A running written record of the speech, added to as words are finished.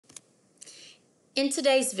In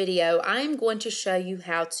today's video, I am going to show you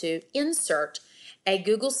how to insert a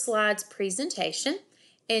Google Slides presentation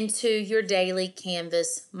into your daily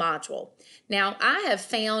Canvas module. Now, I have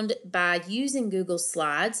found by using Google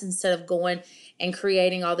Slides, instead of going and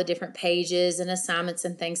creating all the different pages and assignments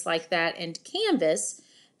and things like that in Canvas,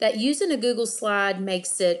 that using a Google Slide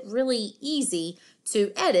makes it really easy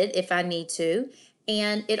to edit if I need to,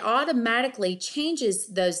 and it automatically changes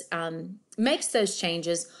those, makes those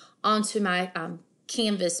changes onto my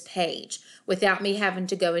Canvas page without me having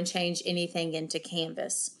to go and change anything into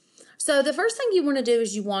Canvas. So the first thing you want to do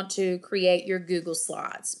is you want to create your Google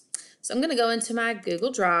Slides. So I'm going to go into my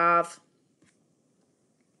Google Drive.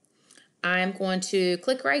 I'm going to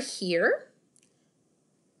click right here.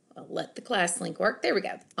 I'll let the class link work. There we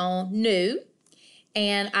go. On New.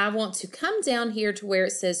 And I want to come down here to where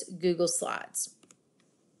it says Google Slides.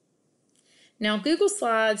 Now, Google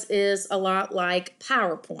Slides is a lot like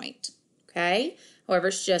PowerPoint, okay? However,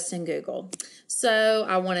 it's just in Google. So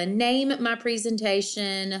I want to name my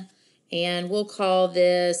presentation, and we'll call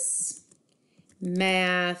this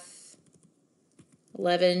Math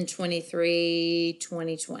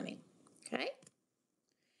 11/23/2020, okay?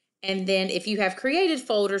 And then if you have created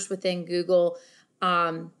folders within Google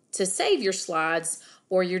to save your slides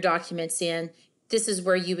or your documents in, this is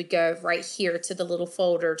where you would go right here to the little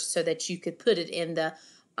folder so that you could put it in the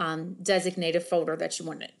designated folder that you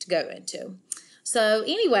want it to go into. So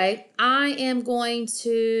anyway, I am going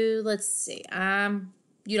to, let's see,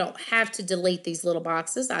 you don't have to delete these little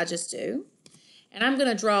boxes, I just do. And I'm going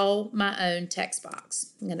to draw my own text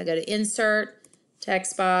box. I'm going to go to Insert,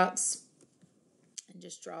 Text Box, and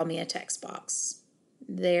just draw me a text box.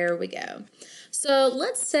 There we go. So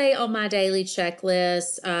let's say on my daily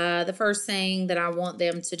checklist, the first thing that I want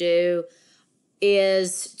them to do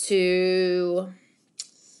is to,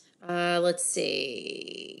 let's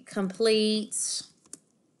see, complete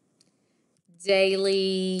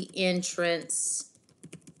daily entrance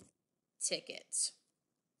ticket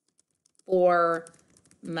for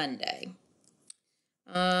Monday.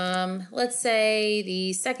 Let's say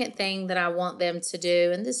the second thing that I want them to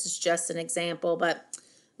do, and this is just an example, but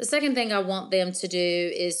the second thing I want them to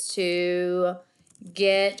do is to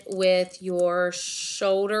get with your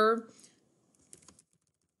shoulder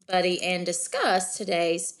buddy and discuss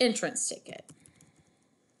today's entrance ticket.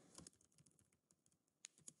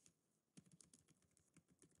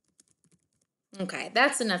 Okay,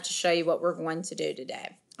 that's enough to show you what we're going to do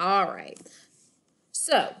today. All right.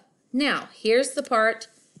 So now here's the part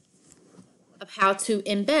of how to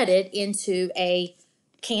embed it into a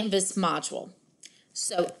Canvas module.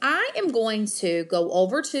 So I am going to go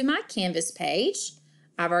over to my Canvas page.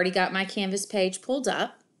 I've already got my Canvas page pulled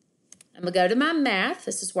up. I'm going to go to my math.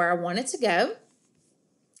 This is where I want it to go.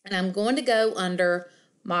 And I'm going to go under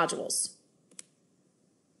modules.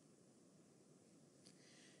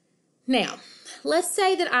 Now, let's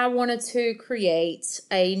say that I wanted to create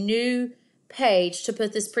a new page to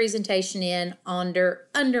put this presentation in under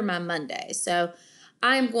my Monday. So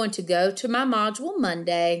I'm going to go to my module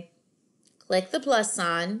Monday, click the plus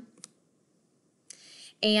sign,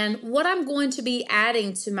 and what I'm going to be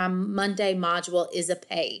adding to my Monday module is a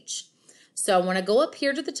page. So I want to go up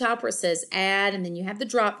here to the top where it says add, and then you have the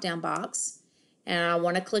drop down box, and I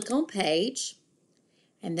want to click on page,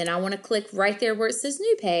 and then I want to click right there where it says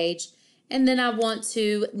new page, and then I want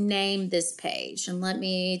to name this page, and let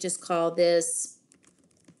me just call this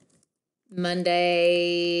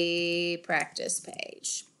Monday practice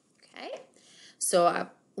page. Okay, so I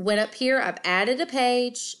went up here, I've added a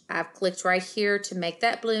page, I've clicked right here to make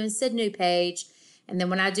that blue and said new page, and then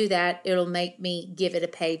when I do that, it'll make me give it a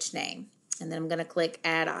page name, and then I'm going to click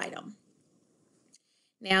add item.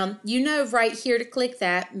 Now, you know right here to click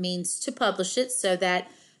that means to publish it so that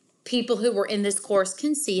people who were in this course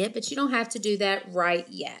can see it, but you don't have to do that right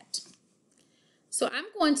yet. So I'm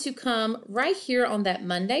going to come right here on that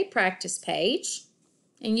Monday practice page,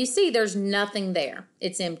 and you see there's nothing there.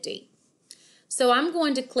 It's empty. So I'm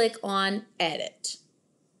going to click on Edit.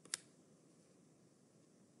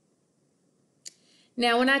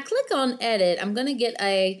 Now, when I click on Edit, I'm going to get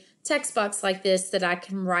a text box like this that I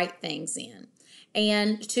can write things in.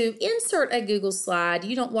 And to insert a Google slide,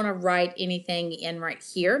 you don't want to write anything in right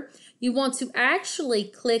here. You want to actually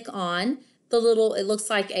click on the little, it looks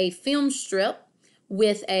like a film strip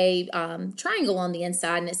with a triangle on the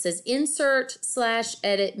inside, and it says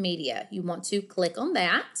Insert/Edit Media. You want to click on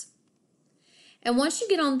that. And once you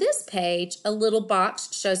get on this page, a little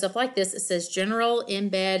box shows up like this. It says General,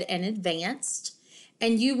 Embed, and Advanced.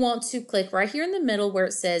 And you want to click right here in the middle where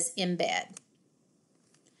it says Embed.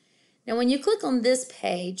 Now, when you click on this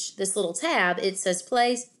page, this little tab, it says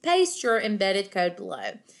paste your embedded code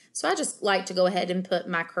below. So I just like to go ahead and put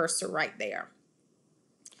my cursor right there.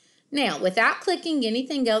 Now, without clicking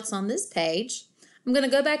anything else on this page, I'm going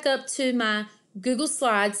to go back up to my Google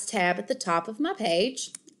Slides tab at the top of my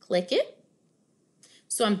page, click it.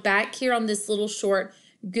 So I'm back here on this little short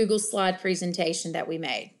Google Slide presentation that we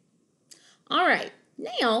made. All right,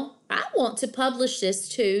 now I want to publish this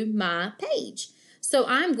to my page. So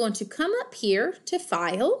I'm going to come up here to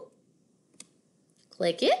File,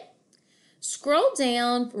 click it, scroll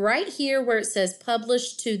down right here where it says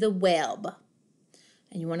Publish to the Web.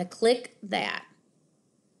 And you want to click that.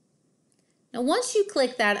 Now once you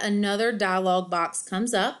click that, another dialog box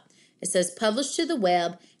comes up. It says Publish to the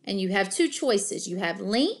Web, and you have two choices. You have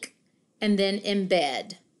Link and then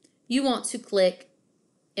Embed. You want to click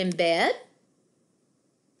Embed,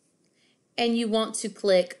 and you want to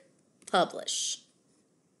click Publish.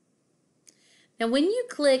 Now when you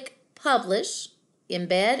click Publish,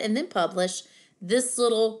 Embed, and then Publish, this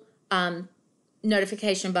little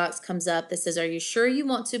notification box comes up that says, are you sure you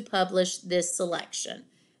want to publish this selection?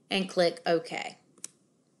 And click OK.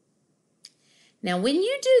 Now when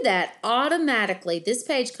you do that, automatically this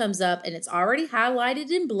page comes up and it's already highlighted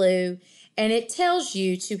in blue, and it tells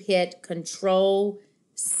you to hit Control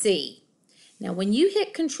C. Now when you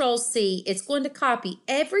hit Control C, it's going to copy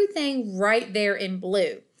everything right there in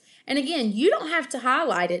blue. And again, you don't have to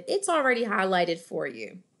highlight it. It's already highlighted for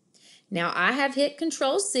you. Now I have hit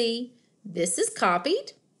Control C. This is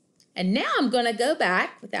copied. And now I'm going to go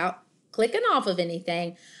back without clicking off of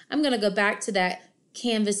anything. I'm going to go back to that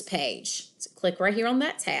Canvas page. So click right here on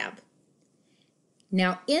that tab.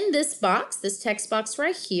 Now in this box, this text box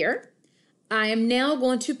right here, I am now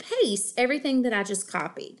going to paste everything that I just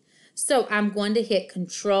copied. So I'm going to hit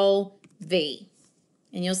Control V.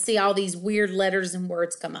 And you'll see all these weird letters and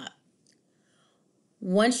words come up.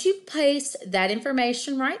 Once you paste that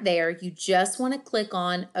information right there, you just want to click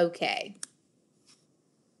on OK.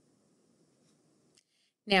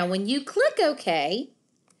 Now, when you click OK,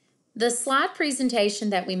 the slide presentation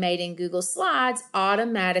that we made in Google Slides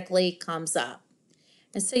automatically comes up.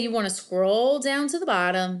 And so you want to scroll down to the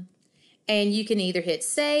bottom, and you can either hit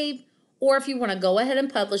Save, or if you want to go ahead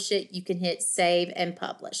and publish it, you can hit Save and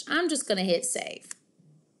Publish. I'm just going to hit Save.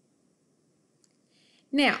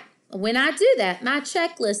 Now, when I do that, my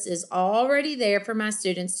checklist is already there for my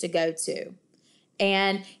students to go to.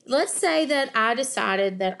 And let's say that I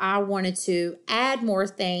decided that I wanted to add more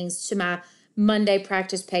things to my Monday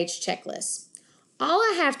practice page checklist. All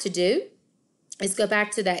I have to do is go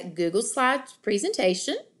back to that Google Slides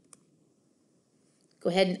presentation. Go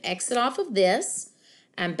ahead and exit off of this.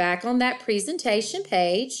 I'm back on that presentation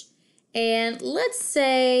page. And let's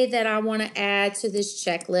say that I want to add to this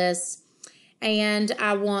checklist. And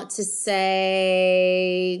I want to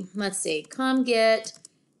say, let's see, come get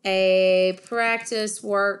a practice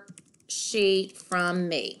worksheet from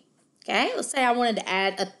me. Okay, let's say I wanted to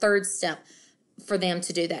add a third step for them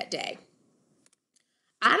to do that day.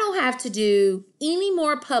 I don't have to do any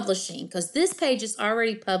more publishing because this page is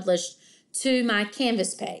already published to my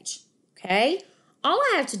Canvas page. Okay, all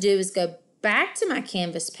I have to do is go back to my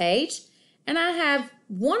Canvas page, and I have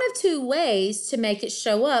one of two ways to make it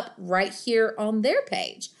show up right here on their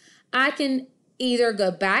page. I can either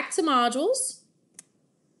go back to modules,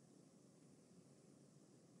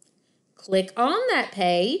 click on that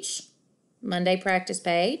page, Monday practice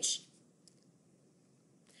page,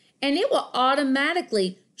 and it will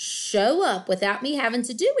automatically show up without me having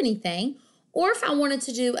to do anything. Or if I wanted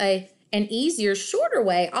to do an easier, shorter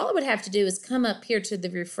way, all I would have to do is come up here to the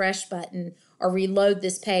refresh button or reload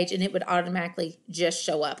this page, and it would automatically just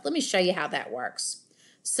show up. Let me show you how that works.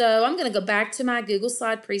 So I'm going to go back to my Google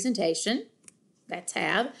Slide presentation, that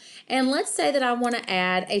tab, and let's say that I want to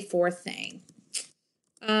add a fourth thing.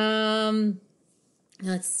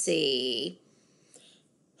 Let's see.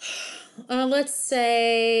 Let's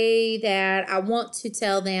say that I want to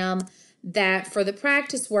tell them that for the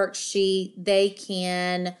practice worksheet, they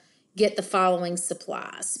can get the following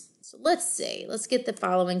supplies. So let's see. Let's get the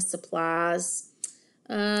following supplies.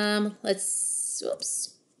 Well,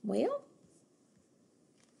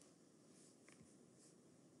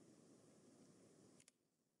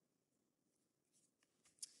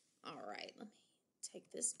 all right, let me take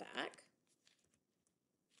this back.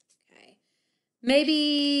 Okay.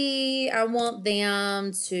 Maybe I want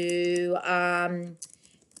them to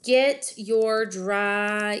get your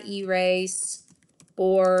dry erase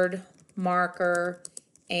board marker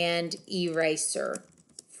and eraser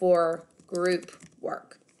for group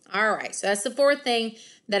work. All right, so that's the fourth thing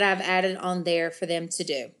that I've added on there for them to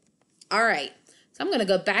do. All right, so I'm going to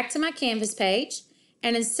go back to my Canvas page,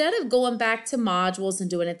 and instead of going back to modules and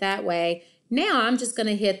doing it that way, now I'm just going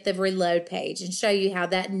to hit the reload page and show you how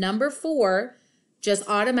that number 4 just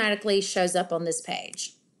automatically shows up on this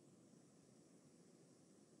page.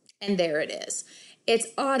 And there it is. It's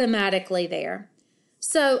automatically there.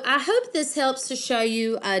 So I hope this helps to show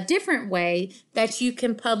you a different way that you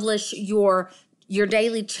can publish your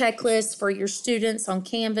daily checklist for your students on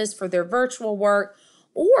Canvas for their virtual work,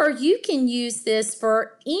 or you can use this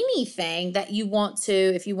for anything that you want to,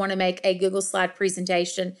 if you want to make a Google Slide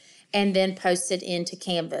presentation and then post it into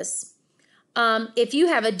Canvas. If you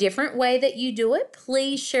have a different way that you do it,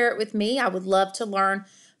 please share it with me. I would love to learn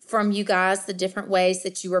from you guys the different ways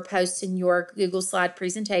that you are posting your Google Slide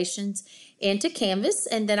presentations into Canvas,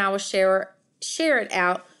 and then I will share it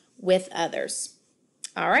out with others.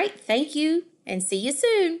 All right, thank you, and see you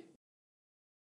soon.